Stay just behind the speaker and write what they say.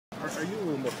Are you a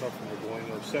little more comfortable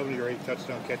going? 7 or 8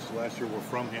 touchdown catches last year were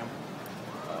from him.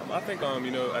 I think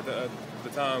at the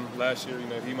time last year,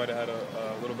 he might have had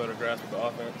a little better grasp of the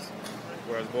offense,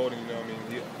 whereas Bolden,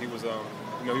 he was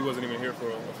he wasn't even here for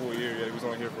a full year yet. He was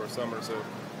only here for a summer, so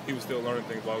he was still learning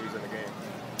things while he was in the game.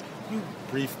 You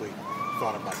briefly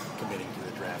thought about committing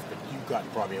to the draft, but you've gotten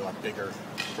probably a lot bigger,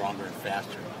 stronger, and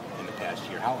faster in the past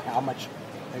year. How much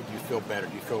do you feel better?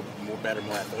 Do you feel better,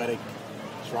 more athletic,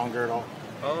 stronger at all?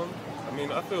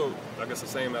 I feel, the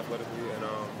same athletically, and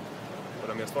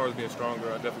but as far as being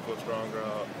stronger, I definitely feel stronger.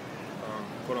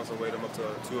 Put on some weight. I'm up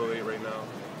to 208 right now.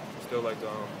 Still like to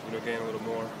gain a little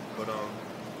more, but I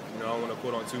don't want to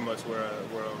put on too much where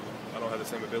I don't have the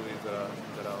same abilities that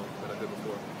I did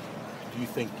before. Do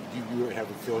you have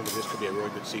a feeling that this could be a really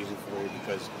good season for you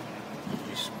because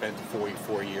you spent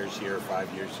 4 years here,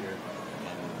 5 years here,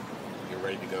 and you're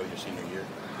ready to go your senior year?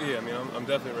 Yeah, I'm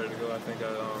definitely ready to go. I think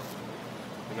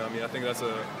I think that's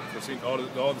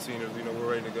all the seniors.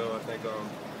 We're ready to go. I think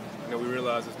we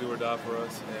realize it's do or die for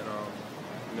us,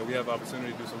 and we have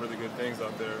opportunity to do some really good things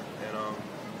out there, and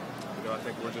I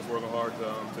think we're just working hard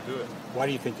to do it. Why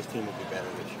do you think this team will be better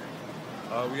this year?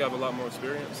 We have a lot more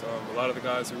experience. A lot of the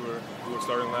guys who were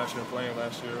starting last year and playing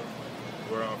last year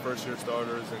were first-year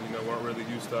starters, and weren't really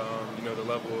used to the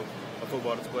level of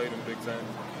football that's played in the Big Ten.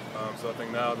 So I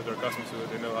think now that they're accustomed to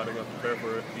it, they know how to prepare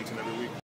for it each and every week.